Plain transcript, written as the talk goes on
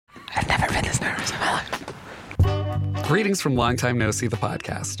Greetings from Long Time No See, the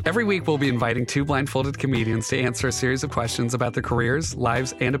podcast. Every week, we'll be inviting two blindfolded comedians to answer a series of questions about their careers,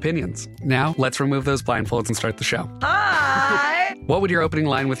 lives, and opinions. Now, let's remove those blindfolds and start the show. Hi! What would your opening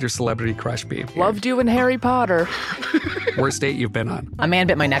line with your celebrity crush be? Loved you in Harry Potter. Worst date you've been on? A man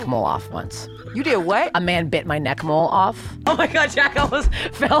bit my neck mole off once. You did what? A man bit my neck mole off. Oh my God, Jack almost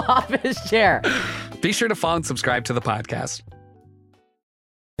fell off his chair. Be sure to follow and subscribe to the podcast.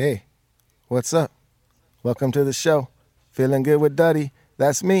 Hey, what's up? Welcome to the show. Feeling good with Duddy.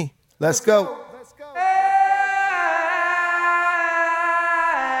 That's me. Let's go.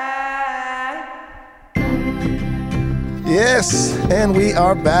 Yes, and we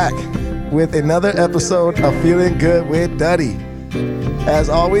are back with another episode of Feeling Good with Duddy. As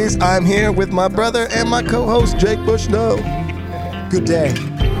always, I'm here with my brother and my co-host, Jake Bushnell. Good day.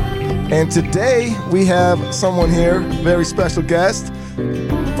 And today we have someone here, very special guest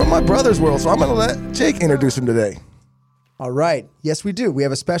from my brother's world. So I'm going to let Jake introduce him today. All right. Yes, we do. We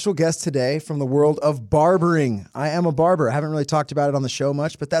have a special guest today from the world of barbering. I am a barber. I haven't really talked about it on the show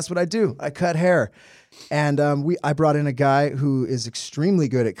much, but that's what I do. I cut hair. And I brought in a guy who is extremely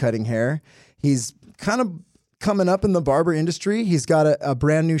good at cutting hair. He's kind of coming up in the barber industry. He's got a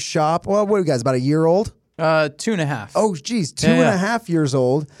brand new shop. Well, what are you guys, about a year old? 2.5. Oh, geez, 2.5 years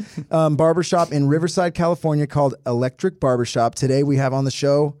old. Barbershop in Riverside, California called Electric Barbershop. Today we have on the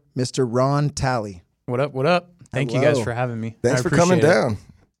show Mr. Ron Talley. What up? What up? Thank you guys for having me. Thanks for coming down.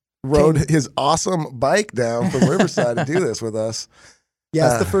 Rode his awesome bike down from Riverside to do this with us. Yeah,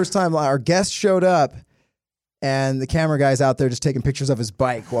 it's the first time our guest showed up, and the camera guy's out there just taking pictures of his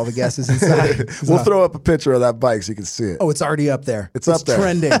bike while the guest is inside. We'll throw up a picture of that bike so you can see it. Oh, it's already up there. It's up there.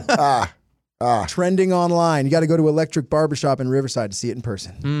 Trending. Ah. Trending online. You got to go to Electric Barbershop in Riverside to see it in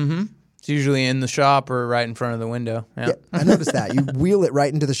person. Mm-hmm. It's usually in the shop or right in front of the window. Yeah, I noticed that. You wheel it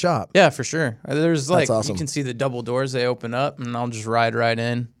right into the shop. Yeah, for sure. There's awesome. You can see the double doors, they open up, and I'll just ride right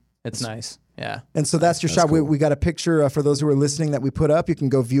in. It's nice. Yeah. And so that's your shop. Cool. We got a picture for those who are listening that we put up. You can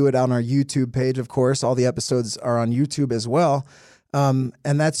go view it on our YouTube page, of course. All the episodes are on YouTube as well. And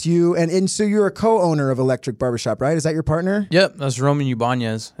that's you. And so you're a co-owner of Electric Barbershop, right? Is that your partner? Yep. That's Roman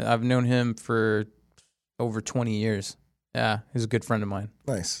Ubanez. I've known him for over 20 years. Yeah. He's a good friend of mine.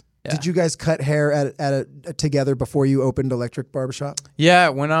 Nice. Yeah. Did you guys cut hair together before you opened Electric Barbershop? Yeah.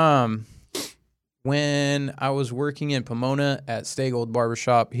 When I was working in Pomona at Staygold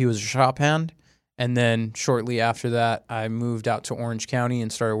Barbershop, he was a shop hand. And then shortly after that, I moved out to Orange County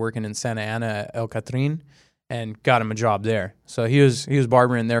and started working in Santa Ana at El Catrin and got him a job there. So he was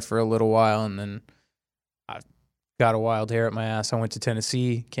barbering there for a little while, and then I got a wild hair at my ass. I went to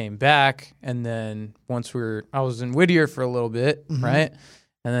Tennessee, came back, and then I was in Whittier for a little bit, right?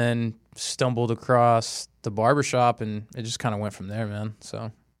 And then stumbled across the barbershop, and it just kind of went from there, man.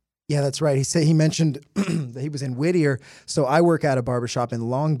 So. Yeah, that's right. He mentioned that he was in Whittier. So I work at a barbershop in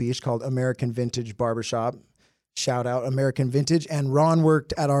Long Beach called American Vintage Barbershop. Shout out American Vintage. And Ron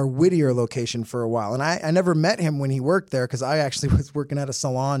worked at our Whittier location for a while. And I never met him when he worked there because I actually was working at a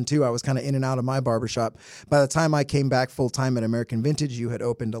salon too. I was kind of in and out of my barbershop. By the time I came back full time at American Vintage, you had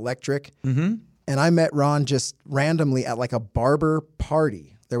opened Electric. Mm-hmm. And I met Ron just randomly at like a barber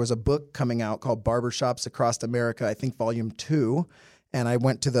party. There was a book coming out called Barbershops Across America, I think volume 2. And I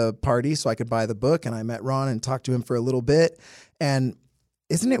went to the party so I could buy the book, and I met Ron and talked to him for a little bit. And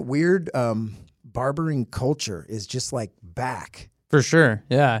isn't it weird? Barbering culture is just like back. For sure.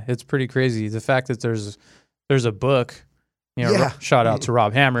 Yeah, it's pretty crazy. The fact that there's a book, shout out to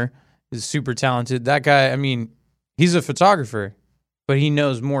Rob Hammer, is super talented. That guy, I mean, he's a photographer, but he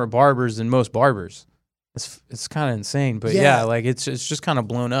knows more barbers than most barbers. It's kind of insane. But yeah, like it's just kind of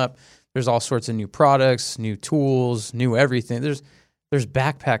blown up. There's all sorts of new products, new tools, new everything. There's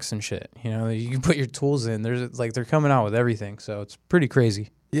backpacks and shit, you can put your tools in. They're coming out with everything. So it's pretty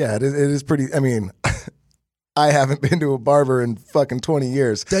crazy. Yeah, it is pretty. I mean, I haven't been to a barber in fucking 20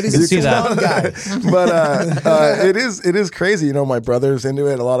 years. That is a strong guy. But it is crazy. My brother's into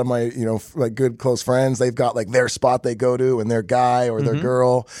it. A lot of my, like good close friends, they've got like their spot they go to and their guy or their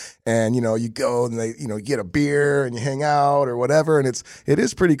girl. And, you go and they, get a beer and you hang out or whatever. And it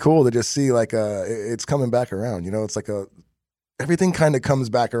is pretty cool to just see like it's coming back around. It's like everything kind of comes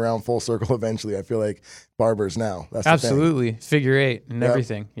back around full circle eventually. I feel like barbers now. That's absolutely figure 8 and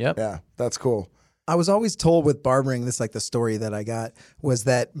everything. Yep. Yeah, that's cool. I was always told with barbering, this like the story that I got was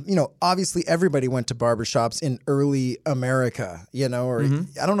that, obviously everybody went to barbershops in early America, or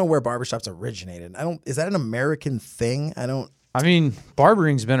I don't know where barbershops originated. Is that an American thing? I mean,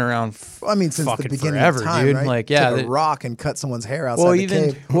 barbering's been around. Since the beginning forever, of time, dude. right? Like, Take a rock and cut someone's hair outside the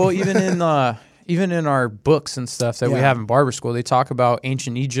cave. Even even in our books and stuff that we Yeah. have in barber school, they talk about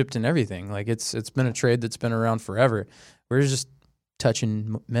ancient Egypt and everything. Like it's been a trade that's been around forever. We're just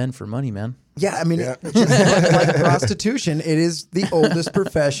touching men for money, man. Yeah, I mean, just like prostitution, it is the oldest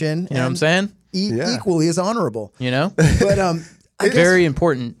profession. You know what I'm saying? Equally as honorable. You know, But I guess very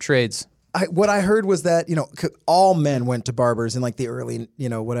important trades. what I heard was that, all men went to barbers in like the early,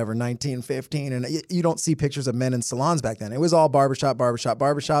 1915. And you don't see pictures of men in salons back then. It was all barbershop.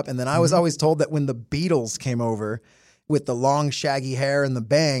 And then I was always told that when the Beatles came over with the long, shaggy hair and the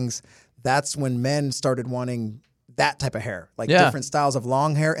bangs, that's when men started wanting that type of hair, like different styles of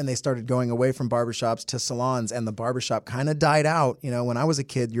long hair. And they started going away from barbershops to salons. And the barbershop kind of died out. When I was a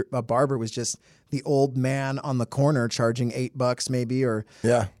kid, a barber was just the old man on the corner charging $8 maybe, or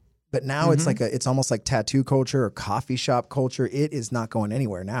But now it's like it's almost like tattoo culture or coffee shop culture. It is not going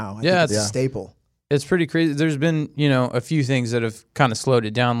anywhere now. I think it's a staple. It's pretty crazy. There's been, a few things that have kind of slowed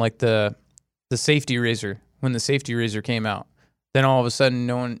it down, like the safety razor. When the safety razor came out, then all of a sudden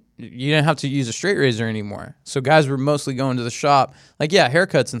you didn't have to use a straight razor anymore. So guys were mostly going to the shop, like,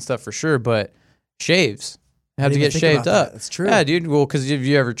 haircuts and stuff for sure, but shaves. Have to get shaved up. That's true. Yeah, dude. Well, because if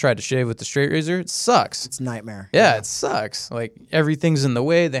you ever tried to shave with the straight razor, it sucks. It's a nightmare. Yeah, it sucks. Like everything's in the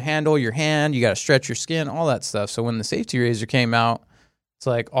way, the handle, your hand, you got to stretch your skin, all that stuff. So when the safety razor came out, it's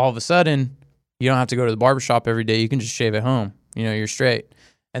like all of a sudden you don't have to go to the barbershop every day. You can just shave at home. You're straight.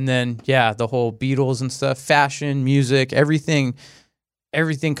 And then, the whole Beatles and stuff, fashion, music, everything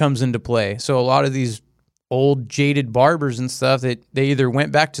comes into play. So a lot of these old jaded barbers and stuff, they either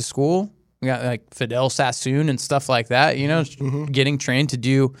went back to school. We got like Fidel Sassoon and stuff like that, getting trained to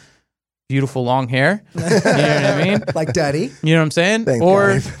do beautiful long hair. You know what I mean? Like Daddy. You know what I'm saying? Thanks,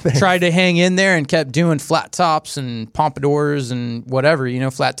 or Dave. tried to hang in there and kept doing flat tops and pompadours and whatever,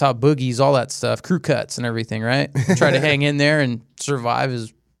 flat top boogies, all that stuff, crew cuts and everything, right? Try to hang in there and survive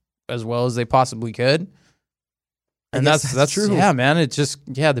as well as they possibly could. And that's true. Yeah, man. It just,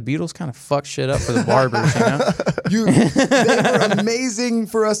 the Beatles kind of fucked shit up for the barbers, They were amazing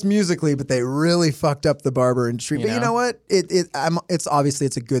for us musically, but they really fucked up the barber industry. But you know what? It's obviously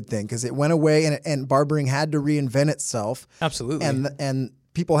it's a good thing because it went away and barbering had to reinvent itself. Absolutely. And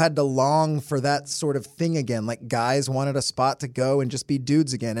people had to long for that sort of thing again. Like guys wanted a spot to go and just be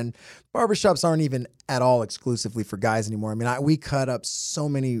dudes again. And barbershops aren't even at all exclusively for guys anymore. I mean, we cut up so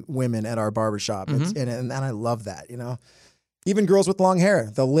many women at our barbershop, and I love that. Even girls with long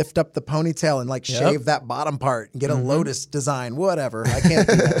hair, they'll lift up the ponytail and like shave that bottom part and get a lotus design, whatever. I can't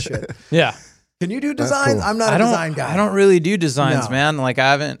do that shit. Yeah. Can you do designs? Cool. I'm not a design guy. I don't really do designs, No. man. Like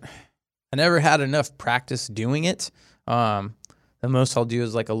I never had enough practice doing it. The most I'll do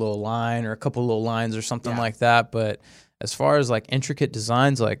is like a little line or a couple little lines or something like that. But as far as like intricate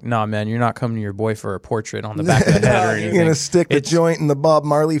designs, like, no, man, you're not coming to your boy for a portrait on the back of the head or anything. You're gonna stick the joint in the Bob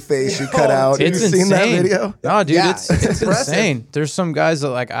Marley face you cut out. Have you It's seen that insane. video? No, dude, Yeah, it's it's impressive. insane. There's some guys that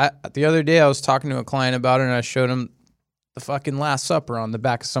like the other day I was talking to a client about it and I showed him the fucking Last Supper on the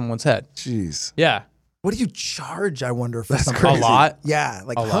back of someone's head. Jeez. Yeah. What do you charge, I wonder, for That's something? crazy. A lot. Yeah,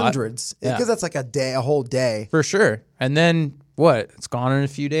 like A lot. hundreds. Yeah. Because that's like a whole day. For sure. And then what? It's gone in a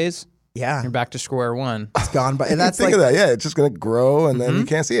few days. Yeah, You're back to square one. it's gone by. And that's Think like of that. Yeah, it's just gonna grow and then you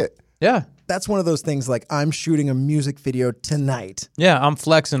can't see it. Yeah. that's one of those things like I'm shooting a music video tonight. Yeah, I'm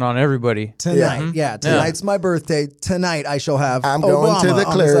flexing on everybody. Tonight. Yeah, tonight's my birthday. Tonight I shall have I'm going to Obama the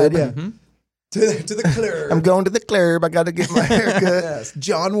on side, club. yeah. To the club. I'm going to the club. I got to get my hair cut. Yes,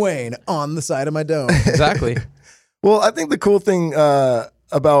 John Wayne on the side of my dome. Exactly. Well, I think the cool thing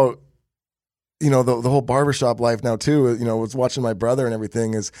about the whole barbershop life now too, was watching my brother and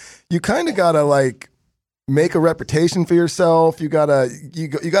everything is you kind of gotta like make a reputation for yourself. You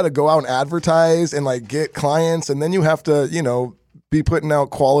gotta go out and advertise and like get clients, and then you have to be putting out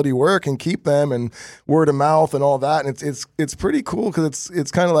quality work and keep them and word of mouth and all that. And it's pretty cool because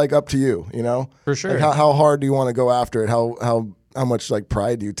it's kind of like up to you, For sure. Like how hard do you want to go after it? How much like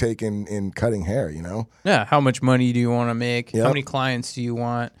pride do you take in cutting hair? Yeah. How much money do you want to make? Yep. How many clients do you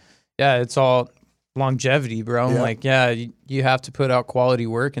want? Yeah, it's all longevity, bro. Yeah. Like, you have to put out quality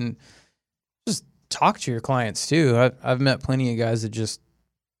work and just talk to your clients too. I've met plenty of guys that just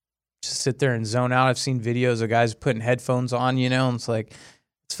sit there and zone out. I've seen videos of guys putting headphones on, and it's like,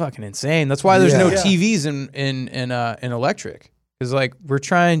 it's fucking insane. That's why there's no TVs in electric. Because like we're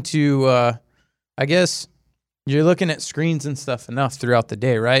trying to, I guess you're looking at screens and stuff enough throughout the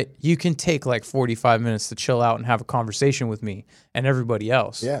day, right? You can take like 45 minutes to chill out and have a conversation with me and everybody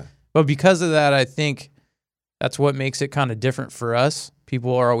else. Yeah. But because of that, I think that's what makes it kind of different for us.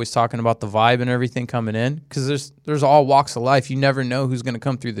 People are always talking about the vibe and everything coming in because there's all walks of life. You never know who's going to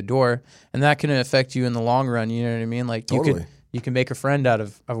come through the door, and that can affect you in the long run. You know what I mean? Like Totally. you You can make a friend out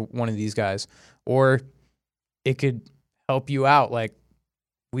of one of these guys, or it could help you out. Like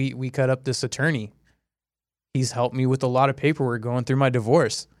we cut up this attorney. He's helped me with a lot of paperwork going through my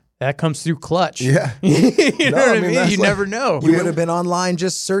divorce. That comes through Clutch. Yeah. You know what I mean? You like, never know. You would have been online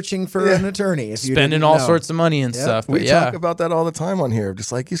just searching for an attorney. If you Spending all sorts of money and stuff. But we talk about that all the time on here.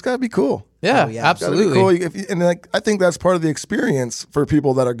 Just like, he's got to be cool. Yeah, yeah. absolutely. Cool. And like, I think that's part of the experience for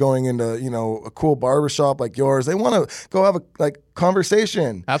people that are going into, a cool barbershop like yours. They want to go have a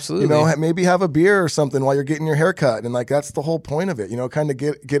conversation. Absolutely. Maybe have a beer or something while you're getting your hair cut. And like, that's the whole point of it. Kind of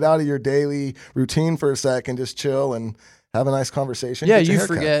get out of your daily routine for a second, just chill and have a nice conversation. Yeah,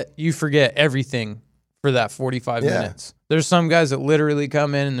 you forget everything for that 45 minutes. There's some guys that literally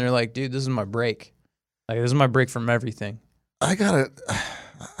come in and they're like, dude, this is my break. Like, this is my break from everything. I gotta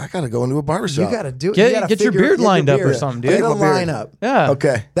go into a barbershop. You gotta do it. Get your beard lined up or something, dude. Get a lineup. Yeah.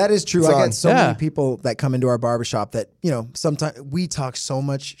 Okay. That is true. It's I on. got so many people that come into our barbershop that, sometimes we talk so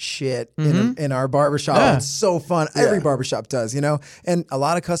much shit in our barbershop. Yeah. It's so fun. Every barbershop does, and a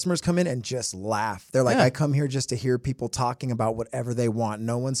lot of customers come in and just laugh. They're like, I come here just to hear people talking about whatever they want.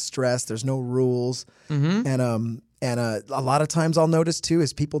 No one's stressed. There's no rules. And a lot of times I'll notice too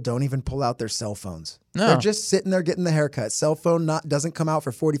is people don't even pull out their cell phones. No. They're just sitting there getting the haircut. Cell phone doesn't come out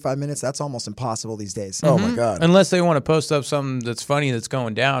for 45 minutes. That's almost impossible these days. Oh my God. Unless they want to post up something that's funny that's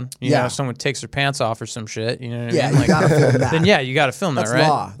going down. You know, if someone takes their pants off or some shit. You know what I mean? You gotta film that. Then you gotta film That's that, right?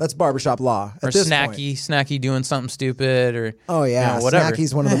 law. That's barbershop law. Or at this Snacky point. doing something stupid or whatever.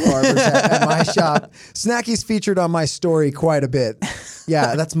 Snacky's one of the barbers at my shop. Snacky's featured on my story quite a bit.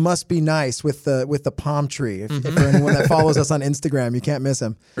 Yeah, that must be nice with the palm tree. If for anyone that follows us on Instagram, you can't miss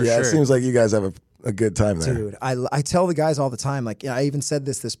him. It seems like you guys have a good time there. Dude, I tell the guys all the time, like, I even said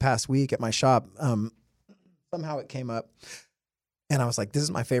this past week at my shop. Somehow it came up. And I was like, this is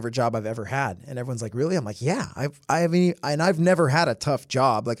my favorite job I've ever had. And everyone's like, really? I'm like, yeah, I've never had a tough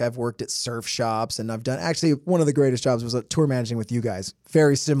job. Like, I've worked at surf shops and I've done, actually, one of the greatest jobs was tour managing with you guys.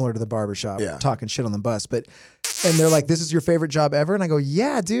 Very similar to the barbershop, talking shit on the bus. And they're like, this is your favorite job ever? And I go,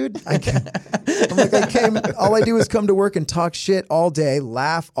 yeah, dude. I'm like, all I do is come to work and talk shit all day,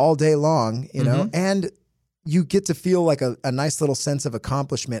 laugh all day long, and you get to feel like a nice little sense of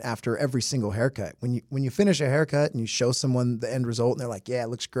accomplishment after every single haircut. When you finish a haircut and you show someone the end result and they're like, yeah, it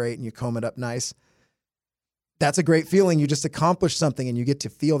looks great, and you comb it up nice, that's a great feeling. You just accomplished something and you get to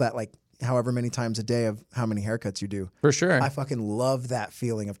feel that like however many times a day of how many haircuts you do. For sure. I fucking love that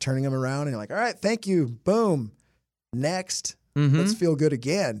feeling of turning them around and you're like, all right, thank you. Boom. Next. Let's feel good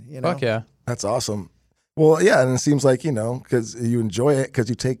again. Fuck yeah. That's awesome. Well, yeah, and it seems like, because you enjoy it because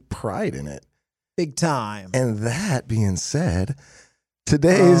you take pride in it. Big time. And that being said,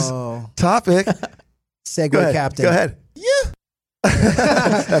 today's topic. Segue captain. Go ahead. Yeah.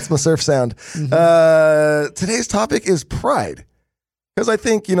 That's my surf sound. Today's topic is pride. Because I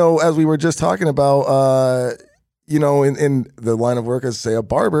think, as we were just talking about, in the line of work as, say, a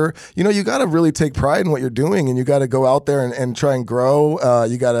barber, you got to really take pride in what you're doing and you got to go out there and try and grow.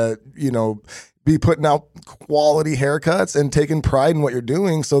 You got to, be putting out quality haircuts and taking pride in what you're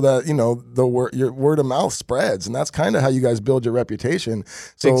doing so that, your word of mouth spreads. And that's kind of how you guys build your reputation.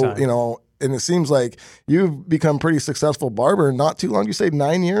 So, and it seems like you've become pretty successful barber not too long. You say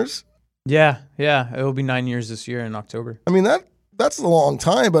 9 years? Yeah. It'll be 9 years this year in October. I mean, that's a long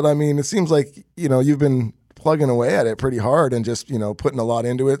time, but I mean, it seems like, you've been plugging away at it pretty hard and just, putting a lot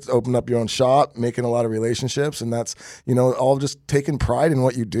into it, open up your own shop, making a lot of relationships. And that's, all just taking pride in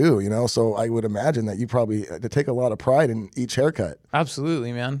what you do, So I would imagine that you probably take a lot of pride in each haircut.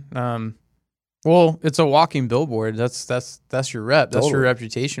 Absolutely, man. Well, it's a walking billboard. That's your rep. That's your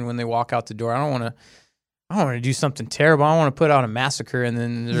reputation when they walk out the door. I don't want to do something terrible. I don't want to put out a massacre and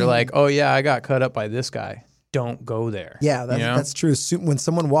then they're like, oh yeah, I got cut up by this guy. Don't go there. Yeah, that's true. When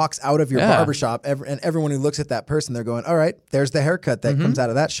someone walks out of your barbershop, and everyone who looks at that person, they're going, all right, there's the haircut that comes out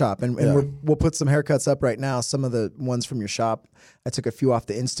of that shop. And we'll put some haircuts up right now. Some of the ones from your shop, I took a few off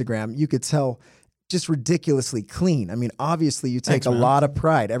the Instagram. You could tell just ridiculously clean. I mean, obviously you take a lot of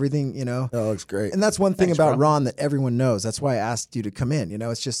pride. Everything, That looks great. And that's one thing about Ron that everyone knows. That's why I asked you to come in.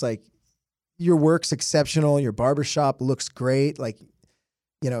 It's just like your work's exceptional. Your barbershop looks great. Like,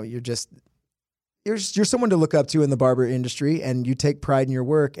 you're someone to look up to in the barber industry, and you take pride in your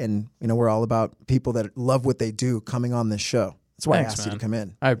work. And we're all about people that love what they do coming on this show. That's why I asked you to come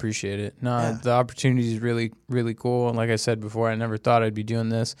in. I appreciate it. No, the opportunity is really, really cool. And like I said before, I never thought I'd be doing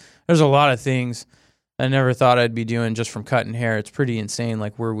this. There's a lot of things I never thought I'd be doing just from cutting hair. It's pretty insane,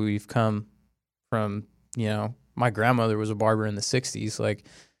 like where we've come from. My grandmother was a barber in the 60s. Like,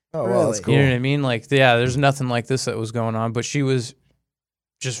 oh, well, that's cool. You know what I mean? Like, yeah, there's nothing like this that was going on, but she was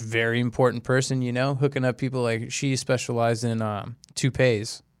just very important person, hooking up people. Like, she specialized in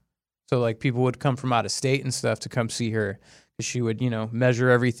toupees. So, like, people would come from out of state and stuff to come see her. She would, measure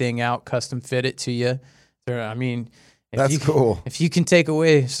everything out, custom fit it to you. I mean, That's cool. If you can take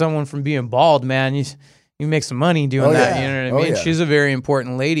away someone from being bald, man, you make some money doing that. Yeah. You know what I mean? Yeah. She's a very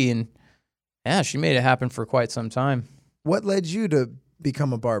important lady, and yeah, she made it happen for quite some time. What led you to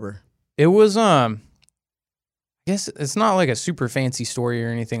become a barber? It was I guess it's not like a super fancy story or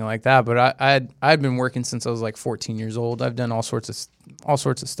anything like that, but I'd been working since I was like 14 years old. I've done all sorts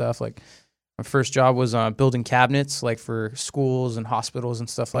of stuff. Like, my first job was building cabinets, like for schools and hospitals and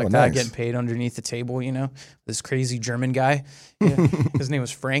stuff like that. Nice. Getting paid underneath the table, this crazy German guy. His name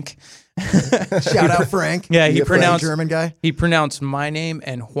was Frank. Shout out Frank. Yeah, he Frank, pronounced German guy. He pronounced my name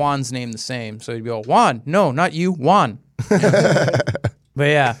and Juan's name the same. So he'd go, Juan, no, not you, Juan. But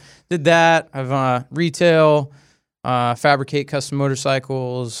yeah, did that. I've retail, fabricate custom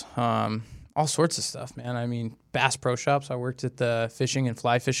motorcycles, all sorts of stuff, man. I mean, Bass Pro Shops. I worked at the fishing and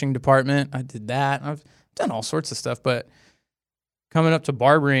fly fishing department. I did that. I've done all sorts of stuff. But coming up to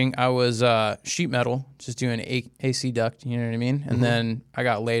barbering, I was sheet metal, just doing AC duct, you know what I mean? And then I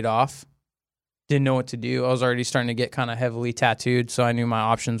got laid off. Didn't know what to do. I was already starting to get kind of heavily tattooed, so I knew my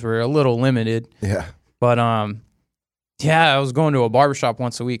options were a little limited. Yeah. But yeah, I was going to a barbershop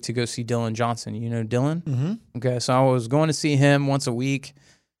once a week to go see Dylan Johnson. You know Dylan? Mm-hmm. Okay, so I was going to see him once a week,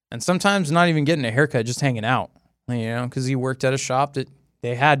 and sometimes not even getting a haircut, just hanging out, because he worked at a shop that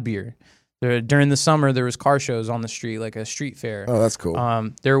they had beer. During the summer, there was car shows on the street, like a street fair. Oh, that's cool.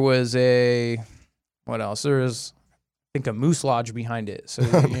 There was what else? There was, I think, a Moose Lodge behind it.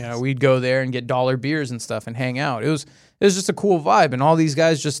 So, we'd go there and get dollar beers and stuff and hang out. It was just a cool vibe, and all these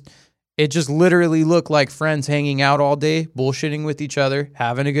guys it just literally looked like friends hanging out all day, bullshitting with each other,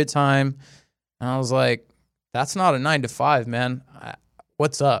 having a good time. And I was like, that's not a 9 to 5, man.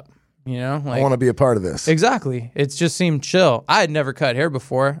 What's up? I want to be a part of this. Exactly. It just seemed chill. I had never cut hair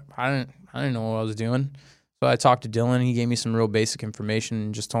before. I didn't know what I was doing. So I talked to Dylan. He gave me some real basic information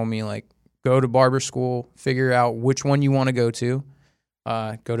and just told me, like, go to barber school, figure out which one you want to go to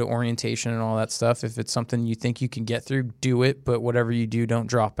to orientation and all that stuff. If it's something you think you can get through, do it. But whatever you do, don't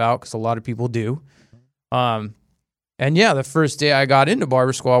drop out, because a lot of people do. And yeah, the first day I got into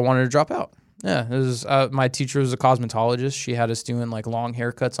barber school, I wanted to drop out. Yeah, it was, my teacher was a cosmetologist. She had us doing like long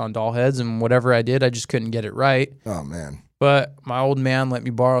haircuts on doll heads, and whatever I did, I just couldn't get it right. Oh, man. But my old man let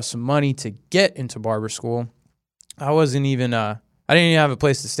me borrow some money to get into barber school. I wasn't even, I didn't even have a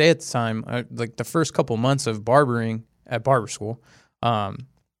place to stay at the time. Like the first couple months of barbering at barber school, I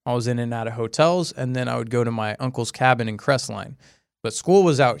was in and out of hotels, and then I would go to my uncle's cabin in Crestline. But school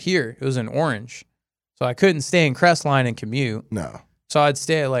was out here. It was in Orange. So I couldn't stay in Crestline and commute. No. So I'd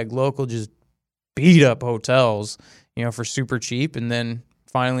stay at like local, just beat up hotels, for super cheap. And then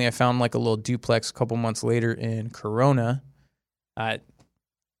finally I found like a little duplex a couple months later in Corona.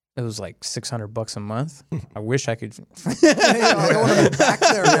 It was like $600 a month. I wish I could. I want to be back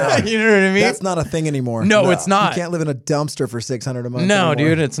there now. You know what I mean? That's not a thing anymore. No, it's not. You can't live in a dumpster for $600 a month. No, anymore.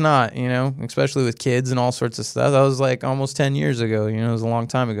 dude, it's not, especially with kids and all sorts of stuff. That was like almost 10 years ago, it was a long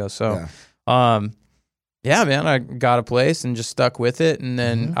time ago. So, yeah, man, I got a place and just stuck with it. And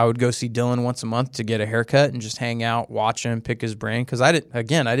then I would go see Dylan once a month to get a haircut and just hang out, watch him, pick his brain. Because I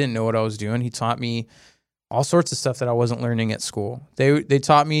didn't know what I was doing. He taught me all sorts of stuff that I wasn't learning at school. They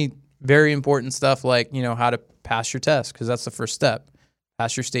taught me very important stuff like, how to pass your test, because that's the first step.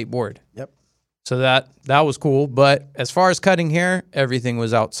 Pass your state board. Yep. So that was cool. But as far as cutting hair, everything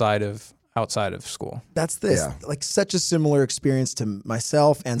was outside of school. That's this. Yeah. Like such a similar experience to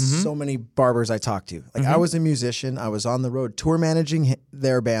myself and so many barbers I talked to. Like I was a musician. I was on the road tour managing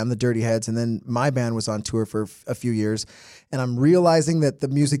their band, the Dirty Heads, and then my band was on tour for a few years. And I'm realizing that the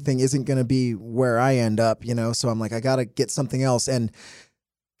music thing isn't going to be where I end up, So I'm like, I got to get something else. And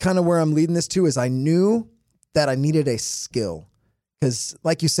kind of where I'm leading this to is I knew that I needed a skill. Because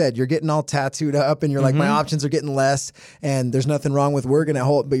like you said, you're getting all tattooed up and you're like, my options are getting less and there's nothing wrong with working at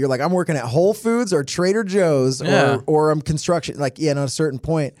but you're like, I'm working at Whole Foods or Trader Joe's or I'm construction, like, at a certain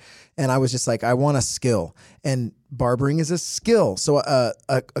point. And I was just like, I want a skill, and barbering is a skill. So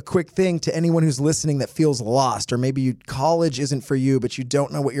a quick thing to anyone who's listening that feels lost, or maybe college isn't for you, but you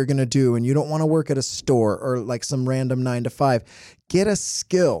don't know what you're going to do and you don't want to work at a store or like some random 9 to 5, get a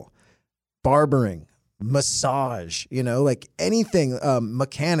skill. Barbering, massage, like anything,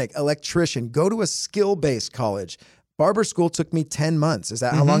 mechanic, electrician, go to a skill-based college. Barber school took me 10 months. Is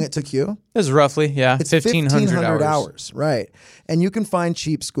that how long it took you? It was roughly, yeah, It's 1,500 hours. Right. And you can find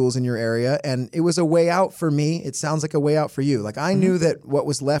cheap schools in your area, and it was a way out for me. It sounds like a way out for you. Like I knew that what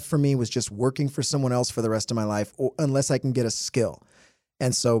was left for me was just working for someone else for the rest of my life, unless I can get a skill.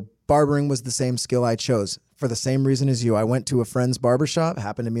 And so barbering was the same skill I chose for the same reason as you. I went to a friend's barbershop,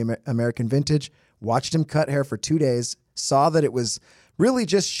 happened to be American Vintage, watched him cut hair for 2 days, saw that it was really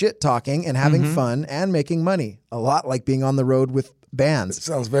just shit talking and having fun and making money. A lot like being on the road with bands. It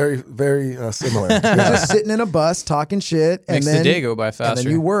sounds very, very similar. You're just sitting in a bus talking shit. Makes and then, the day go by faster. And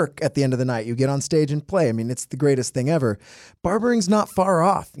then you work at the end of the night. You get on stage and play. I mean, it's the greatest thing ever. Barbering's not far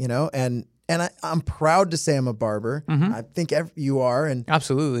off, you know, and I'm proud to say I'm a barber. I think you are. And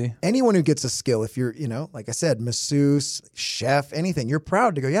Absolutely. anyone who gets a skill, if you're, you know, like I said, masseuse, chef, anything, you're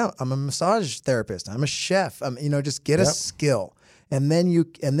proud to go, yeah, I'm a massage therapist. I'm a chef. You know, just get a skill. And then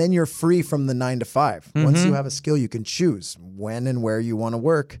you're free from the 9 to 5. Once you have a skill, you can choose when and where you want to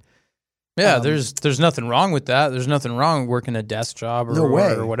work. Yeah, there's nothing wrong with that. There's nothing wrong with working a desk job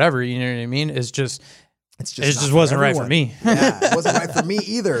or whatever. You know what I mean? It just wasn't right for me. Yeah, it wasn't right for me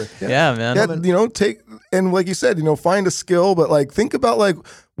either. Yeah, man. Yeah, you know, and like you said, you know, find a skill, but like think about like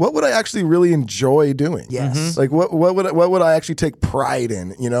what would I actually really enjoy doing? Yes. Like what would I actually take pride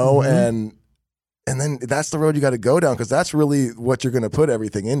in? You know, and then that's the road you got to go down because that's really what you're going to put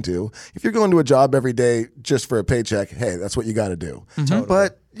everything into. If you're going to a job every day just for a paycheck, hey, that's what you got to do. Totally.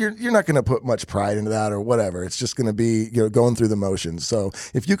 But you're not going to put much pride into that or whatever. It's just going to be, you know, going through the motions. So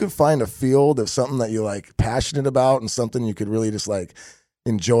if you can find a field of something that you're like passionate about and something you could really just like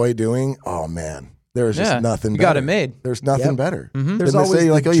enjoy doing, oh man, there is just nothing better. You got it made. There's nothing better. There's Then always they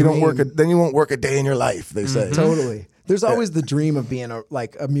say like, the oh, you don't dream. work then you won't work a day in your life, they say. Totally. There's always the dream of being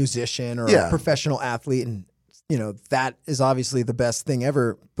a musician or a professional athlete, and you know that is obviously the best thing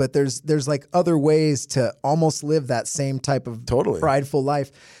ever. But there's like other ways to almost live that same type of prideful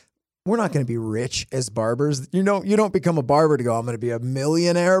life. We're not going to be rich as barbers. You don't become a barber to go, I'm going to be a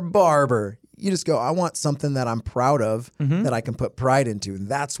millionaire barber. You just go, I want something that I'm proud of that I can put pride into. And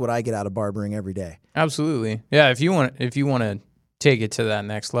that's what I get out of barbering every day. Absolutely. Yeah, if you want to take it to that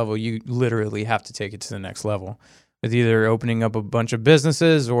next level, you literally have to take it to the next level with either opening up a bunch of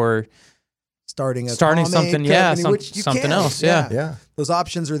businesses or starting something, company, which you something can. else. Yeah. Those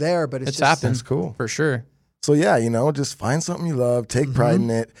options are there, but it's just happened. That's cool. For sure. So yeah, you know, just find something you love, take pride in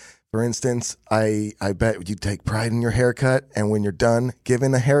it. For instance, I bet you take pride in your haircut, and when you're done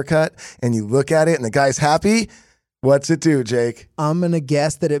giving a haircut and you look at it and the guy's happy, what's it do, Jake? I'm going to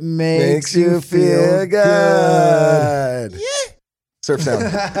guess that it makes you feel good. Yeah. Surf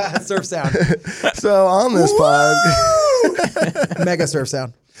sound. Surf sound. So on this pod, Mega surf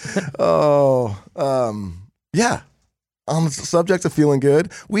sound. Yeah. On the subject of feeling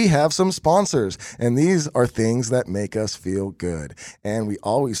good, we have some sponsors, and these are things that make us feel good. And we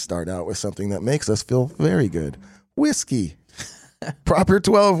always start out with something that makes us feel very good. Whiskey. Proper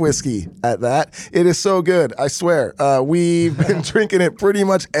 12 whiskey at that. It is so good. I swear. We've been drinking it pretty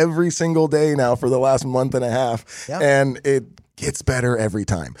much every single day now for the last month and a half. Yeah. And it gets better every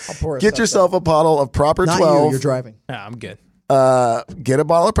time. Get yourself a bottle of Proper 12. Not you, you're driving. Yeah, I'm good. Get a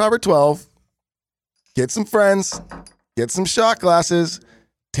bottle of Proper 12. Get some friends. Get some shot glasses,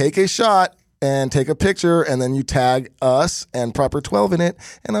 take a shot, and take a picture, and then you tag us and Proper 12 in it,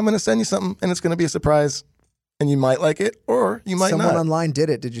 and I'm going to send you something, and it's going to be a surprise. And you might like it, or you might not. Someone online did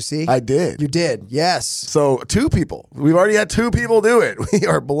it. Did you see? I did. You did, yes. So 2 people. We've already had 2 people do it. We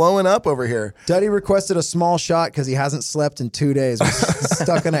are blowing up over here. Duddy requested a small shot because he hasn't slept in 2 days. He's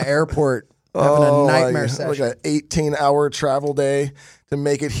stuck in an airport having a nightmare session. Like an 18-hour travel day to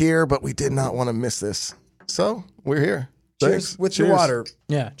make it here, but we did not want to miss this. So we're here. Cheers. Thanks. With your water.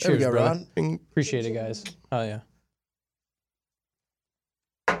 Yeah, There we cheers, go, brother. Ron. Appreciate it, guys. Oh, yeah.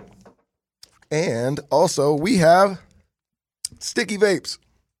 And also, we have sticky vapes.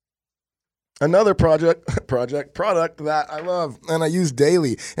 Another product that I love and I use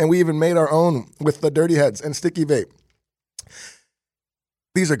daily. And we even made our own with the Dirty Heads and Sticky Vape.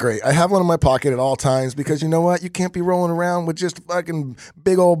 These are great. I have one in my pocket at all times because you know what? You can't be rolling around with just fucking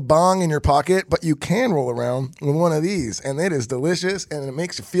big old bong in your pocket, but you can roll around with one of these, and it is delicious, and it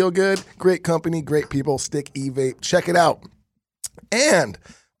makes you feel good. Great company, great people, Stick E-Vape. Check it out. And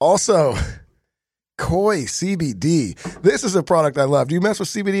also, Koi CBD. This is a product I love. Do you mess with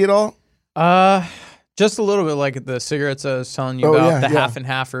CBD at all? Just a little bit, like the cigarettes I was telling you about, half and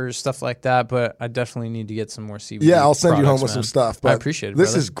halfers, stuff like that. But I definitely need to get some more CBD. Yeah, I'll send you home with some stuff. But I appreciate it. This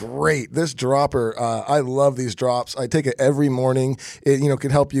brother. is great. This dropper, I love these drops. I take it every morning. It can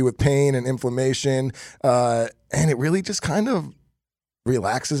help you with pain and inflammation, and it really just kind of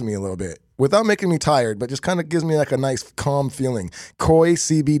relaxes me a little bit without making me tired, but just kind of gives me like a nice calm feeling. Koi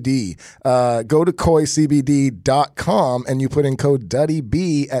CBD. Go to koicbd.com and you put in code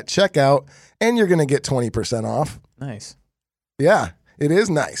DuddyB at checkout, and you're going to get 20% off. Nice. Yeah, it is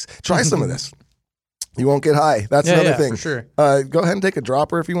nice. Try some of this. You won't get high. That's another thing. For sure. Go ahead and take a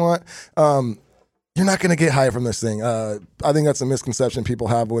dropper if you want. You're not going to get high from this thing. I think that's a misconception people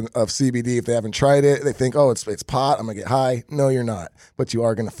have of CBD. If they haven't tried it, they think, oh, it's pot. I'm going to get high. No, you're not. But you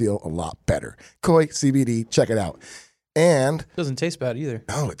are going to feel a lot better. Koi CBD, check it out. And doesn't taste bad either.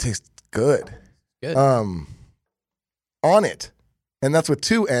 No, it tastes good. Good. Onnit. And that's with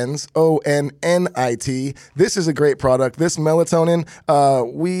 2 N's, ONNIT. This is a great product. This melatonin,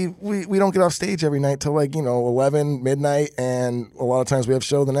 we don't get off stage every night till 11, midnight, and a lot of times we have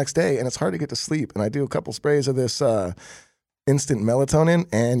show the next day, and it's hard to get to sleep. And I do a couple sprays of this instant melatonin,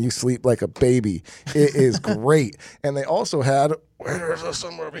 and you sleep like a baby. It is great. And they also had, where is this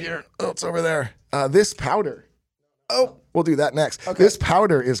somewhere over here? Oh, it's over there. This powder. Oh, we'll do that next. Okay. This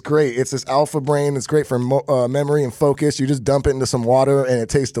powder is great. It's this Alpha Brain. It's great for memory and focus. You just dump it into some water, and it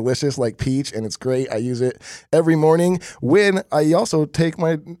tastes delicious like peach, and it's great. I use it every morning when I also take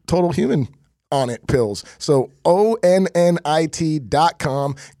my Total Human Onnit pills. So ONNIT.com.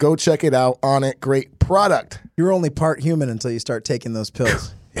 Go check it out. Onnit, great product. You're only part human until you start taking those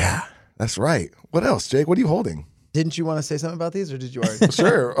pills. Yeah, that's right. What else, Jake? What are you holding? Didn't you want to say something about these, or did you already?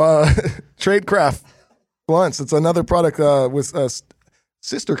 Sure. Tradecraft Blunts. It's another product with a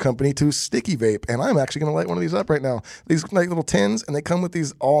sister company to Sticky Vape, and I'm actually going to light one of these up right now. These like little tins, and they come with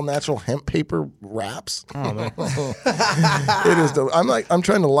these all natural hemp paper wraps. Oh man, it is. I'm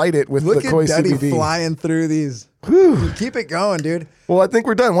trying to light it with the Koi Duddy CBD. Flying through these. Dude, keep it going, dude. Well, I think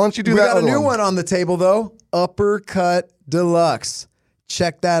we're done. Why don't you do that? We got a new one on the table though. Uppercut Deluxe.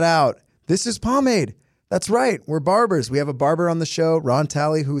 Check that out. This is pomade. That's right. We're barbers. We have a barber on the show, Ron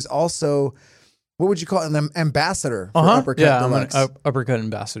Talley, who's also, what would you call it, an ambassador for Uppercut Deluxe? I'm an Uppercut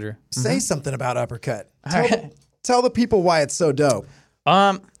ambassador. Say something about Uppercut. Tell the people why it's so dope.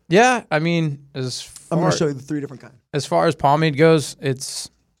 Yeah, I mean, I'm going to show you the 3 different kinds. As far as pomade goes,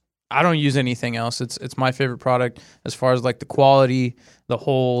 I don't use anything else. It's my favorite product. As far as like the quality, the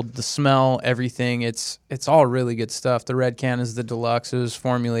hold, the smell, everything, it's all really good stuff. The red can is the deluxe. It was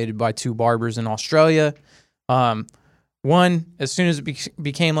formulated by 2 barbers in Australia. One, as soon as it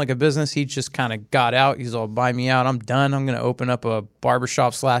became like a business, he just kind of got out. He's all, buy me out. I'm done. I'm going to open up a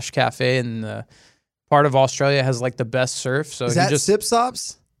barbershop / cafe, and the part of Australia has like the best surf. So is that Sip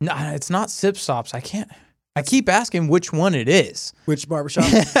Sops? No, it's not Sip Sops. I keep asking which one it is. Which barbershop?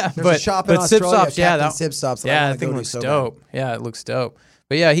 There's a shop in Sip Australia, Sops, yeah, Sip Sops. I think it looks dope. Yeah, it looks dope.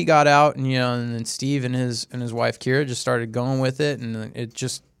 But yeah, he got out, and and then Steve and his wife Kira just started going with it, and it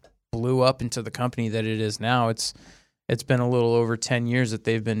just blew up into the company that it is now. It's been a little over 10 years that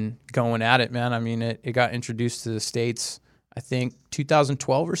they've been going at it, man. I mean, it got introduced to the States, I think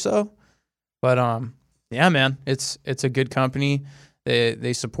 2012 or so. But yeah, man, it's a good company.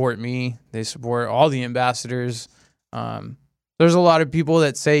 They support me. They support all the ambassadors. There's a lot of people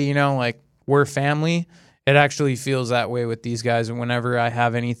that say, like, we're family. It actually feels that way with these guys. And whenever I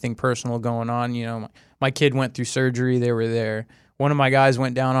have anything personal going on, my kid went through surgery. They were there. One of my guys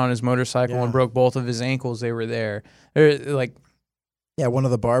went down on his motorcycle and broke both of his ankles. They were there. They're like, one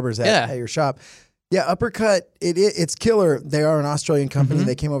of the barbers at your shop. Yeah, Uppercut, it's killer. They are an Australian company. Mm-hmm.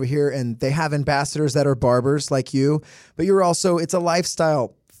 They came over here, and they have ambassadors that are barbers like you. But you're also, it's a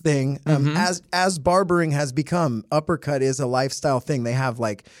lifestyle thing. As barbering has become, Uppercut is a lifestyle thing. They have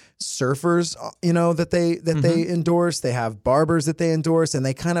like surfers, that they endorse. They have barbers that they endorse, and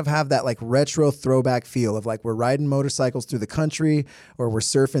they kind of have that like retro throwback feel of like we're riding motorcycles through the country, or we're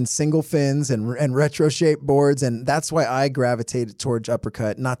surfing single fins and retro shaped boards. And that's why I gravitated towards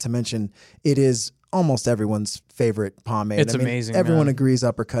Uppercut. Not to mention, it is almost everyone's favorite pomade. It's amazing. Everyone agrees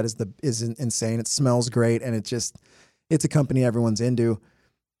Uppercut is insane. It smells great, and it's a company everyone's into,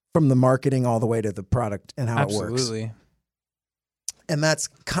 from the marketing all the way to the product and how it works. Absolutely. And that's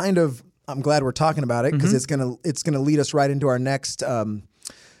kind of, I'm glad we're talking about it, because it's gonna lead us right into our next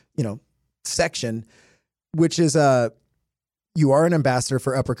section, which is you are an ambassador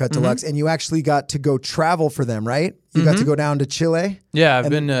for Uppercut Deluxe, and you actually got to go travel for them, right? You got to go down to Chile. Yeah, I've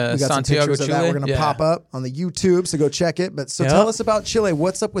been to Santiago, Chile. Of that. We're going to pop up on the YouTube, so go check it. But tell us about Chile.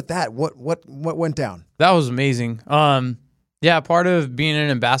 What's up with that? What went down? That was amazing. Yeah, part of being an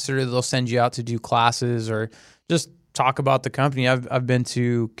ambassador, they'll send you out to do classes or just talk about the company. I've been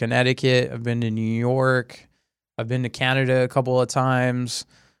to Connecticut. I've been to New York. I've been to Canada a couple of times.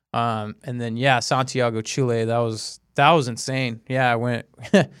 And then Santiago, Chile. That was insane. Yeah, I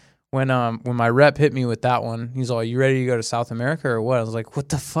when my rep hit me with that one, he's all, "You ready to go to South America or what?" I was like, "What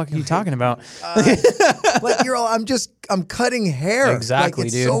the fuck are you talking about?" Like you're all, I'm cutting hair. Exactly, like,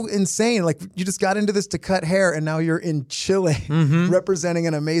 it's dude. so insane. Like you just got into this to cut hair, and now you're in Chile representing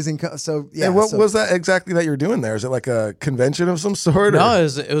an amazing. So yeah. And what was that exactly that you're doing there? Is it like a convention of some sort? No, or?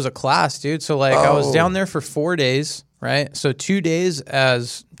 it was a class, dude. So like I was down there for 4 days, right? So 2 days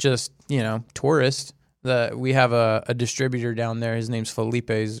as just, tourist. We have a distributor down there. His name's Felipe.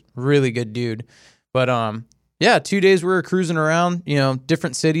 He's a really good dude. But 2 days we were cruising around,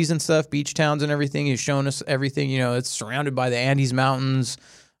 different cities and stuff, beach towns and everything. He's showing us everything. It's surrounded by the Andes Mountains.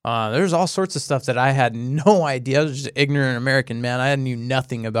 There's all sorts of stuff that I had no idea. I was just an ignorant American, man. I knew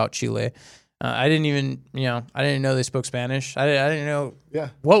nothing about Chile. I didn't even, I didn't know they spoke Spanish. I didn't know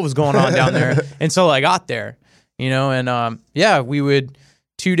what was going on down there until I got there, and we would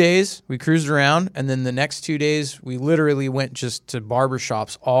 2 days, we cruised around, and then the next 2 days, we literally went just to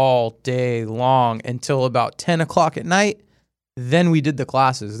barbershops all day long until about 10 o'clock at night. Then we did the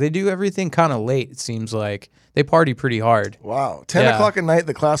classes. They do everything kind of late, it seems like. They party pretty hard. Wow. 10 o'clock at night,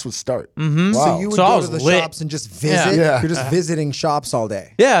 the class would start. Mm-hmm. Wow. So you would So I go was to the lit. shops and just visit. Yeah. You're just visiting shops all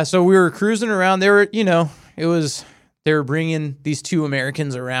day. Yeah, so we were cruising around. They were, they were bringing these 2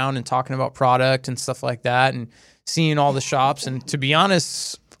 Americans around and talking about product and stuff like that and seeing all the shops. And to be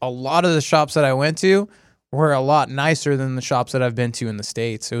honest, a lot of the shops that I went to were a lot nicer than the shops that I've been to in the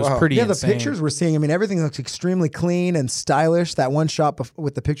States. It was pretty insane. The pictures we're seeing, I mean, everything looks extremely clean and stylish. That one shop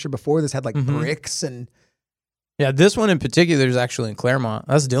with the picture before this had like bricks and... Yeah, this one in particular is actually in Claremont.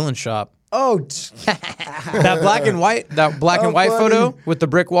 That's Dylan's shop. Oh, That black and white photo with the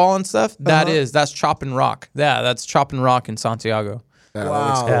brick wall and stuff, that's Chop and Rock. Yeah, that's Chop and Rock in Santiago. Yeah,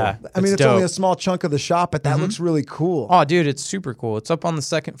 wow. Yeah, I mean, it's dope. only a small chunk of the shop, but that looks really cool. Oh, dude, it's super cool. It's up on the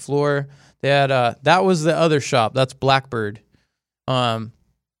 2nd floor. They had that was the other shop. That's Blackbird. But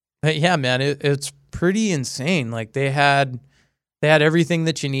yeah, man, it's pretty insane. Like they had everything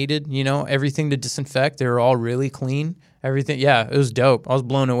that you needed, everything to disinfect. They were all really clean. Everything. Yeah, it was dope. I was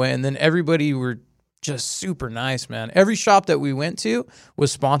blown away. And then everybody were just super nice, man. Every shop that we went to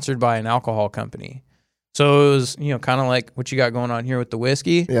was sponsored by an alcohol company. So it was, kind of like what you got going on here with the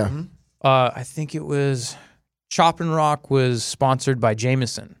whiskey. Yeah. I think it was Chop and Rock was sponsored by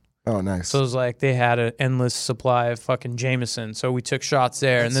Jameson. Oh, nice. So it was like they had an endless supply of fucking Jameson. So we took shots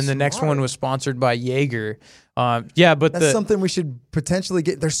there. And then the next one was sponsored by Jaeger. But that's something we should potentially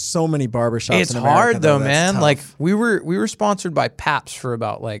get. There's so many barbershops. It's in America, hard though, that's man. tough. Like we were sponsored by Pabst for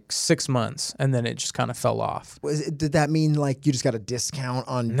about like 6 months, and then it just kind of fell off. Did that mean like you just got a discount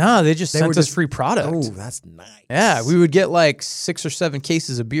on? No, they just They sent were us just- free product. Oh, that's nice. Yeah, we would get like 6 or 7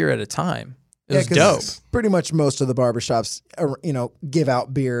 cases of beer at a time. It was 'cause dope. Pretty much most of the barbershops, give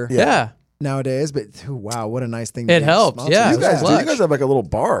out beer. Yeah. Nowadays, but wow, what a nice thing. To It be helped, sponsored. yeah. you it was guys, clutch. you guys have like a little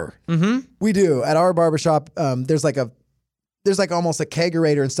bar. We do at our barbershop. There's like almost a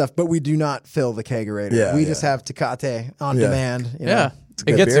kegerator and stuff, but we do not fill the kegerator. Yeah, we yeah. just have Tecate on Yeah. demand. Yeah.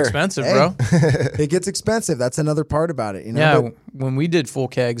 It good gets beer. expensive, Hey. bro. It gets expensive. That's another part about it. Yeah, but- when we did full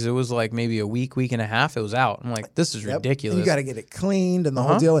kegs, it was like maybe a week and a half. It was out. I'm like, this is Yep. ridiculous. You got to get it cleaned and the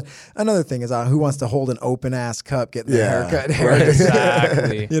whole deal. Another thing is who wants to hold an open ass cup getting their haircut? right.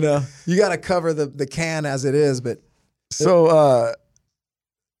 Exactly. You got to cover the can as it is, but So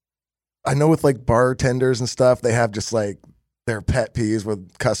I know with like bartenders and stuff, they have just like their pet peeves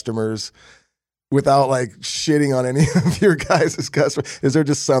with customers without like shitting on any of your guys' customers. Is there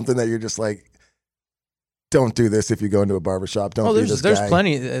just something that you're just like, don't do this if you go into a barbershop? Don't be this there's guy.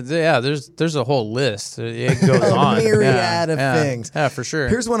 plenty. Yeah, there's a whole list. It goes A on. myriad of Yeah. things. Yeah, for sure.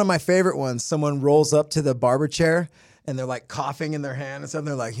 Here's one of my favorite ones. Someone rolls up to the barber chair and they're like coughing in their hand and stuff. And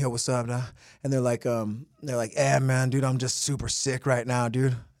they're like, "Yo, what's up, dog?" And they're like, "Eh, man, dude, I'm just super sick right now,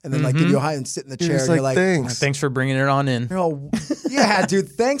 dude." And then like give you a high and sit in the chair. You're And just you're like, thanks. Thanks for bringing it on in. you're all, yeah, dude.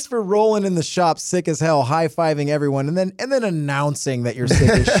 Thanks for rolling in the shop, sick as hell, high fiving everyone, and then announcing that you're sick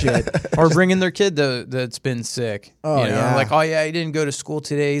as shit. Or bringing their kid that's been sick. Oh, yeah. Like, oh yeah, he didn't go to school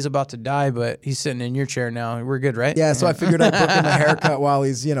today. He's about to die, but he's sitting in your chair now. We're good, right? Yeah, so I figured I'd book him a haircut while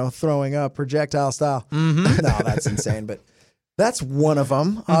he's throwing up projectile style. No, that's insane, but that's one of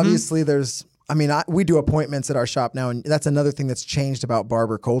them. Obviously, there's. I mean, we do appointments at our shop now, and that's another thing that's changed about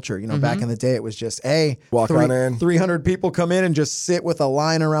barber culture. Back in the day, it was just, hey, Walk on in. 300 people come in and just sit with a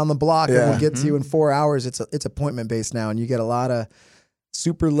line around the block, and we'll get to you in 4 hours. It's appointment based now, and you get a lot of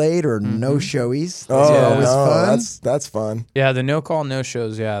super late or no showies. Those are always fun. That's fun. Yeah, the no call, no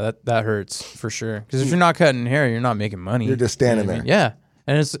shows. Yeah, that hurts for sure. Because if you're not cutting hair, you're not making money. You're just standing You know what I there. mean? Yeah,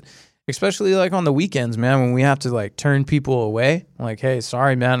 and it's especially like on the weekends, man, when we have to like turn people away. Like, hey,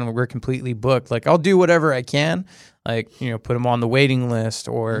 sorry, man, we're completely booked. Like, I'll do whatever I can. Like, put them on the waiting list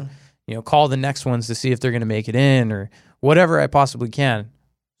or call the next ones to see if they're going to make it in or whatever I possibly can.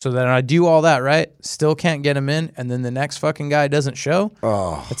 So then I do all that, right? Still can't get them in, and then the next fucking guy doesn't show.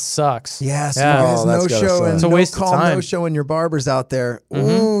 Oh, it sucks. Yes, Yeah. there's no that's gotta show suck. and It's a no waste of call, time. no show, and your barber's out there.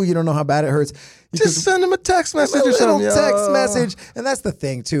 Ooh, you don't know how bad it hurts. just send him a text message or little something. text message, and that's the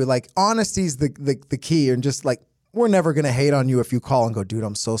thing too. Like honesty's the key, and just like we're never gonna hate on you if you call and go, dude,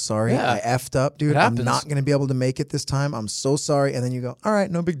 I'm so sorry, Yeah. I effed up, dude. It I'm happens. not gonna be able to make it this time. I'm so sorry, and then you go, all right,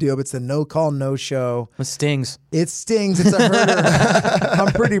 no big deal. But it's a no call, no show. It stings. It stings. It's a hurter.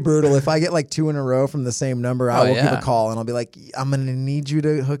 I'm pretty brutal. If I get like 2 in a row from the same number, I will give yeah. a call and I'll be like, I'm going to need you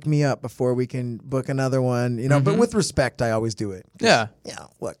to hook me up before we can book another one. But with respect, I always do it. Yeah.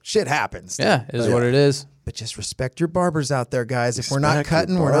 Look, shit happens. Yeah, it is what it is. But just respect your barbers out there, guys. If we're not Respect your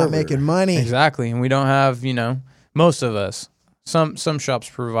cutting, we're not barber. making money. Exactly. And we don't have, most of us. Some shops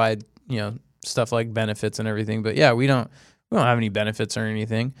provide, stuff like benefits and everything. But yeah, we don't have any benefits or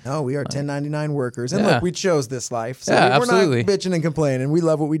anything. No, we are 1099 workers. And Yeah. look, we chose this life. So Yeah, we're absolutely. not bitching and complaining. We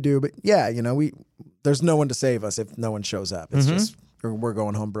love what we do. But yeah, there's no one to save us if no one shows up. It's just we're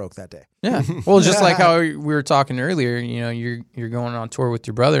going home broke that day. Yeah. Well, just like how we were talking earlier, you're going on tour with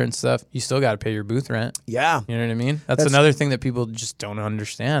your brother and stuff. You still got to pay your booth rent. Yeah. You know what I mean? That's another thing that people just don't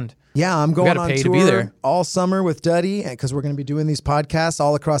understand. Yeah, I'm going gotta on pay to tour be there. all summer with Duddy because we're going to be doing these podcasts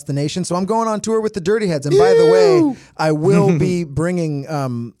all across the nation. So I'm going on tour with the Dirty Heads. And by the way, I will be bringing,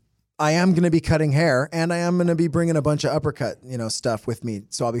 I am going to be cutting hair and I am going to be bringing a bunch of uppercut, stuff with me.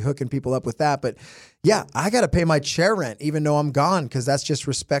 So I'll be hooking people up with that. But yeah, I got to pay my chair rent even though I'm gone because that's just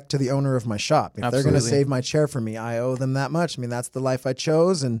respect to the owner of my shop. If they're going to Absolutely. save my chair for me, I owe them that much. I mean, that's the life I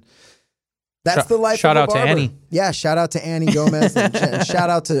chose and that's the life Shout of a out to barber. Annie. Yeah, shout out to Annie Gomez and shout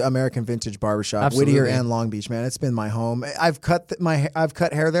out to American Vintage Barbershop, Absolutely. Whittier and Long Beach, man. It's been my home. I've cut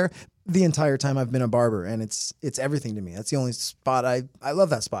hair there the entire time I've been a barber and it's everything to me. That's the only spot I love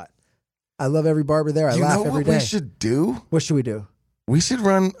that spot. I love every barber there. I You laugh know every what day. we should do? What should we do? We should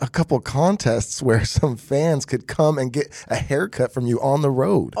run a couple contests where some fans could come and get a haircut from you on the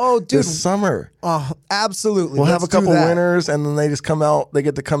road. Oh, dude. This summer. Oh, absolutely. We'll have Let's a do couple that. winners, and then they just come out. They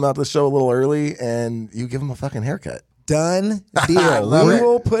get to come out to the show a little early, and you give them a fucking haircut. Done I deal. love We it.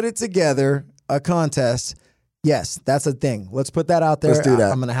 will put it together, a contest. Yes, that's a thing. Let's put that out there. Let's do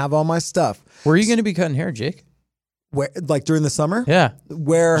that. I'm going to have all my stuff. Where are you going to be cutting hair, Jake? Where, like during the summer? Yeah.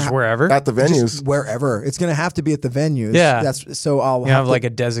 Where? Just wherever. At the venues. Just wherever. It's going to have to be at the venues. Yeah. That's so I'll You have to, like a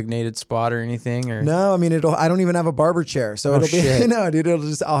designated spot or anything? Or No, I mean I don't even have a barber chair. So it'll shit. be no, dude,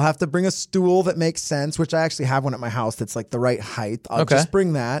 I'll have to bring a stool that makes sense, which I actually have one at my house that's like the right height. I'll Okay. just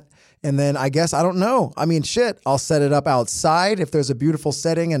bring that. And then I guess I don't know. I mean, shit, I'll set it up outside if there's a beautiful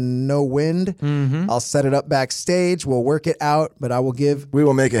setting and no wind. I'll set it up backstage. We'll work it out, but I will give We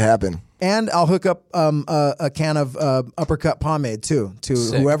will make it happen. and I'll hook up a can of uppercut pomade too to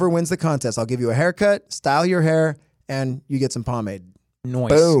Sick. whoever wins the contest. I'll give you a haircut, style your hair, and you get some pomade. noise.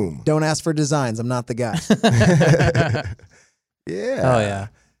 Boom. Don't ask for designs. I'm not the guy. Yeah. Oh, yeah.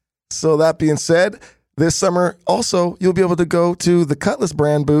 So that being said, this summer also you'll be able to go to the Cutlass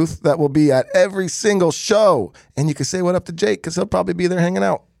brand booth that will be at every single show, and you can say what up to Jake because he'll probably be there hanging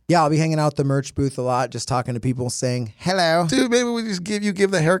out. Yeah, I'll be hanging out at the merch booth a lot, just talking to people, saying hello. Dude, maybe we just give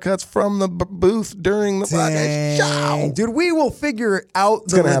the haircuts from the booth during the podcast. Dang. Dude, we will figure out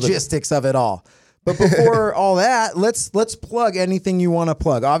the gonna happen. logistics of it all. But before all that, let's plug anything you want to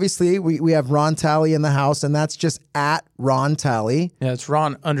plug. Obviously, we have Ron Talley in the house, and that's just at Ron Talley. Yeah, it's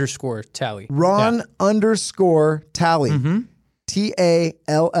Ron_Talley. Ron Yeah. _Talley.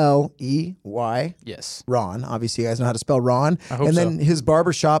 Talley. Yes. Ron. Obviously, you guys know how to spell Ron. hope and then his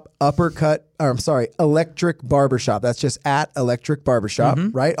barbershop, Electric Barbershop. That's just at Electric Barbershop,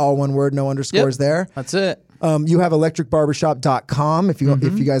 right? All one word, no underscores there. That's it. You have electricbarbershop.com if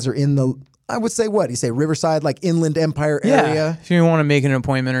you guys are in the, I would say what? You say Riverside, like Inland Empire area? If you want to make an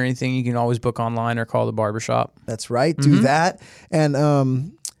appointment or anything, you can always book online or call the barbershop. That's right. Do that. And,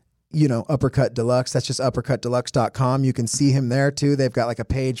 Uppercut Deluxe. That's just uppercutdeluxe.com. You can see him there too. They've got like a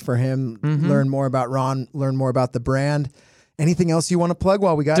page for him. Learn more about Ron, learn more about the brand. Anything else you want to plug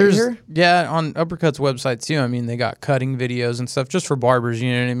while we got you here? Yeah, on Uppercut's website too. I mean, they got cutting videos and stuff just for barbers.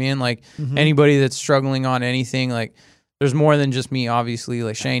 You know what I mean? Like anybody that's struggling on anything, like there's more than just me, obviously,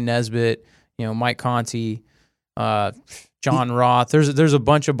 like Shane Nesbitt, Mike Conti, John Roth. There's a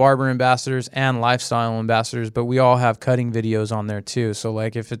bunch of barber ambassadors and lifestyle ambassadors, but we all have cutting videos on there too. So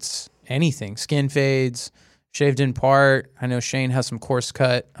like if it's anything, skin fades, shaved in part. I know Shane has some coarse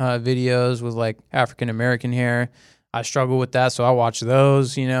cut videos with like African American hair. I struggle with that, so I watch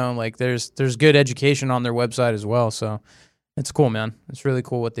those. Like there's good education on their website as well. So it's cool, man. It's really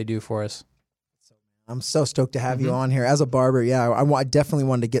cool what they do for us. I'm so stoked to have you on here as a barber. Yeah, I definitely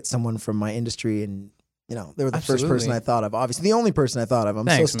wanted to get someone from my industry, and they were the first person I thought of. Obviously, the only person I thought of. I'm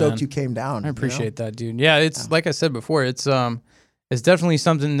Thanks, so stoked man. you came down. I appreciate that, dude. Yeah, it's like I said before. It's definitely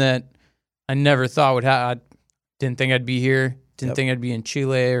something that I never thought would happen. I didn't think I'd be here. Didn't think I'd be in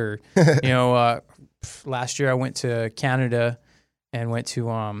Chile or last year I went to Canada and went to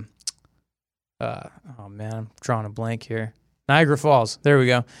oh man, I'm drawing a blank here. Niagara Falls. There we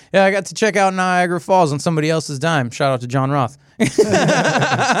go. Yeah, I got to check out Niagara Falls on somebody else's dime. Shout out to John Roth.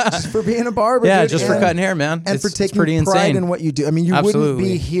 Just for being a barber. Yeah, dude, just for cutting hair, man. And it's, for it's taking pretty pride insane. in what you do. I mean, you wouldn't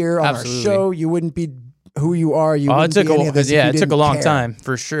be here on our show. You wouldn't be who you are. You wouldn't be any of this if you it took a didn't long care. time,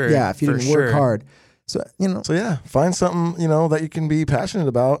 for sure. Yeah, if you didn't work hard. So, So yeah, find something, that you can be passionate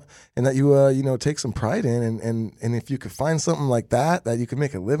about and that you, take some pride in. And if you could find something like that you can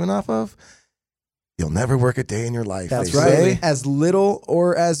make a living off of, you'll never work a day in your life. That's they right. say. As little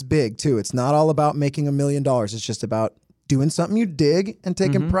or as big, too. It's not all about making $1 million. It's just about doing something you dig and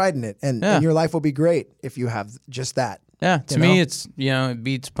taking pride in it. And your life will be great if you have just that. Yeah, to me, it's, it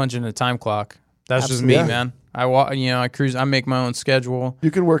beats punching a time clock. That's just me, man. I cruise. I make my own schedule. You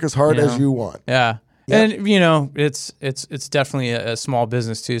can work as hard as you want. Yeah. Yep. And it's definitely a small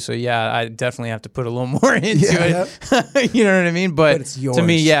business too. So yeah, I definitely have to put a little more into it. You know what I mean? But it's yours. To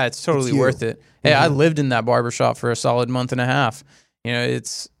me, yeah, it's totally worth it. Hey, Mm-hmm. I lived in that barbershop for a solid month and a half.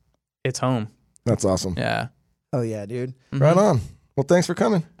 It's home. That's awesome. Yeah. Oh yeah, dude. Right on. Well, thanks for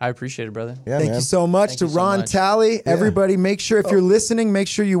coming. I appreciate it, brother. Yeah, Thank man. you so much Thank to you so Ron much. Talley. Everybody, make sure if you're listening, make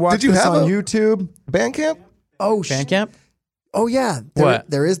sure you watch Did you this have on a- YouTube. Bandcamp? Oh, Bandcamp? Oh yeah. What?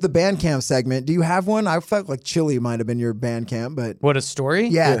 There is the Bandcamp segment. Do you have one? I felt like Chili might have been your Bandcamp, but What a story?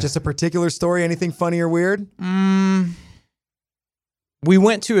 yeah, just a particular story. Anything funny or weird? We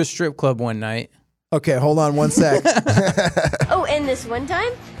went to a strip club one night. Okay, hold on one sec. Oh, and this one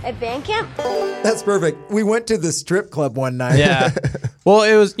time at band camp? That's perfect. We went to the strip club one night. Yeah. Well,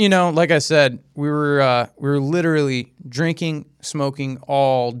 it was, like I said, we were literally drinking, smoking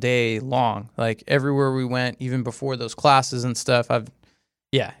all day long. Like everywhere we went, even before those classes and stuff.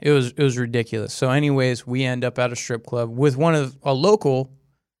 It was ridiculous. So anyways, we end up at a strip club with a local,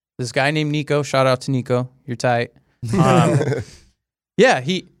 this guy named Nico. Shout out to Nico. You're tight.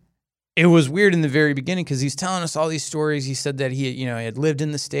 It was weird in the very beginning because he's telling us all these stories. He said that he had lived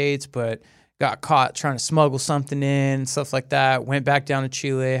in the States, but got caught trying to smuggle something in, stuff like that. Went back down to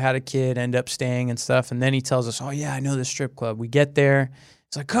Chile, had a kid, ended up staying and stuff. And then he tells us, oh, yeah, I know this strip club. We get there.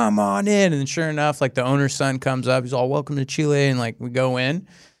 It's like, come on in. And then sure enough, like the owner's son comes up. He's all, welcome to Chile. And like we go in.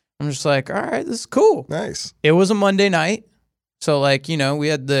 I'm just like, all right, this is cool. Nice. It was a Monday night. So like, we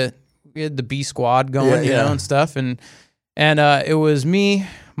had the B squad going, and stuff. And it was me,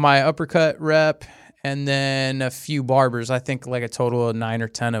 my uppercut rep, and then a few barbers. I think like a total of 9 or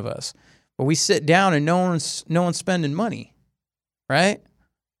 10 of us. But we sit down and no one's spending money, right?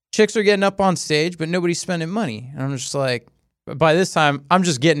 Chicks are getting up on stage, but nobody's spending money. And I'm just like, by this time, I'm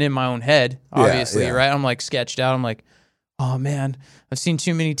just getting in my own head, obviously, right? I'm like sketched out. I'm like, oh man, I've seen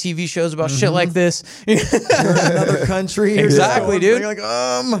too many TV shows about shit like this. You're in another country. Exactly, dude. You're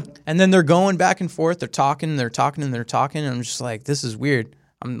like, And then they're going back and forth. They're talking, and I'm just like, this is weird.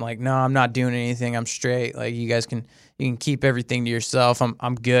 I'm like, no, I'm not doing anything. I'm straight. Like you can keep everything to yourself.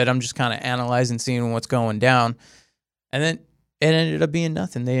 I'm good. I'm just kind of analyzing, seeing what's going down. And then it ended up being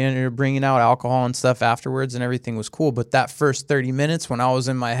nothing. They ended up bringing out alcohol and stuff afterwards, and everything was cool. But that first 30 minutes when I was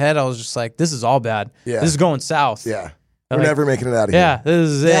in my head, I was just like, this is all bad. Yeah. This is going south. Yeah. We're never making it out of Yeah, here. this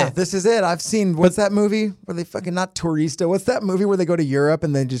is yeah, it. this is it. I've seen, what's that movie where they fucking, not Tourista, what's that movie where they go to Europe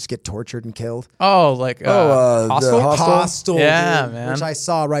and they just get tortured and killed? Oh, like the Hostel? Hostel? Yeah, dude, man. which I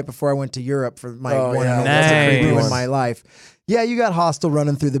saw right before I went to Europe for my Oh, one yeah, and that's a creepy in one. my life. Yeah, you got Hostel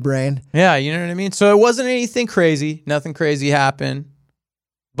running through the brain. Yeah, you know what I mean? So it wasn't anything crazy. Nothing crazy happened.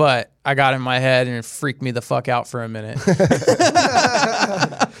 But I got in my head and it freaked me the fuck out for a minute.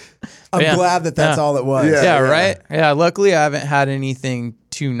 I'm glad that that's all it was. Yeah, right? Yeah, luckily I haven't had anything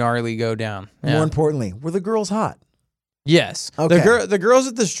too gnarly go down. Yeah. More importantly, were the girls hot? Yes. Okay. The girls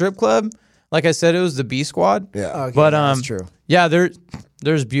at the strip club, like I said, it was the B squad. Yeah. Okay, But that's true. Yeah,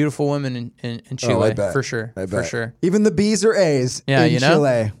 there's beautiful women in Chile bet. for sure. I For bet. sure. Even the B's or A's Yeah, in you know?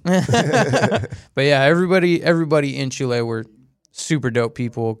 Chile. But yeah, everybody in Chile were super dope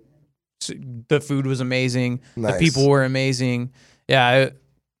people. The food was amazing. Nice. The people were amazing. Yeah,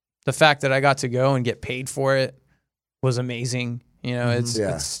 the fact that I got to go and get paid for it was amazing.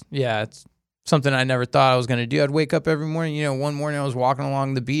 It's something I never thought I was going to do. I'd wake up every morning. One morning I was walking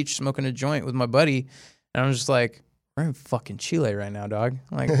along the beach smoking a joint with my buddy, and I'm just like, we're in fucking Chile right now, dog.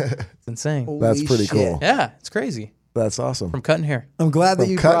 Like, it's insane. That's Holy pretty shit. cool. Yeah, it's crazy. That's awesome. From cutting hair. I'm glad that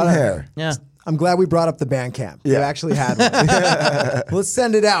From you cutting brought hair. Yeah. I'm glad we brought up the band camp. You Yeah. actually had one. Let's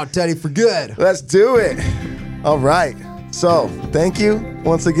send it out, Teddy, for good. Let's do it. All right. So thank you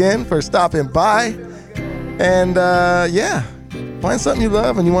once again for stopping by. And find something you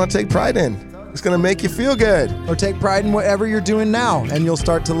love and you want to take pride in. It's going to make you feel good. Or take pride in whatever you're doing now, and you'll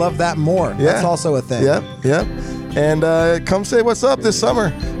start to love that more. Yeah. That's also a thing. Yep. And come say what's up this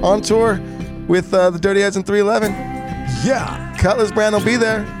summer on tour with the Dirty Heads in 311. Yeah. Cutlass Brand will be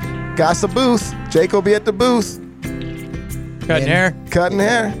there. Got the booth. Jake will be at the booth. Cutting hair. Cutting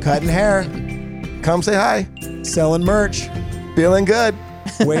hair. Cutting hair. Come say hi. Selling merch. Feeling good.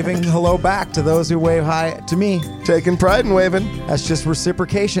 Waving hello back to those who wave hi to me. Taking pride in waving. That's just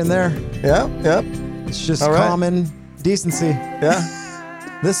reciprocation there. Yep. It's just All right. common decency.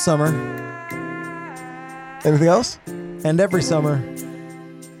 Yeah. This summer Anything else? and every summer.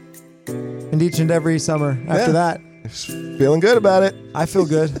 And each and every summer after that. Feeling good about it. I feel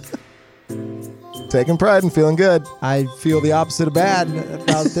good. Taking pride and feeling good. I feel the opposite of bad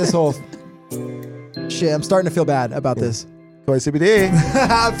about this whole shit. I'm starting to feel bad about this. Koi CBD.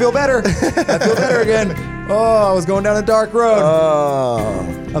 I feel better. I feel better again. Oh, I was going down a dark road. Oh.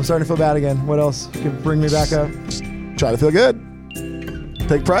 I'm starting to feel bad again. What else can bring me back up? Try to feel good.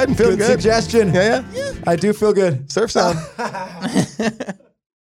 Take pride and feel Good good. suggestion. Yeah. I do feel good. Surf sound.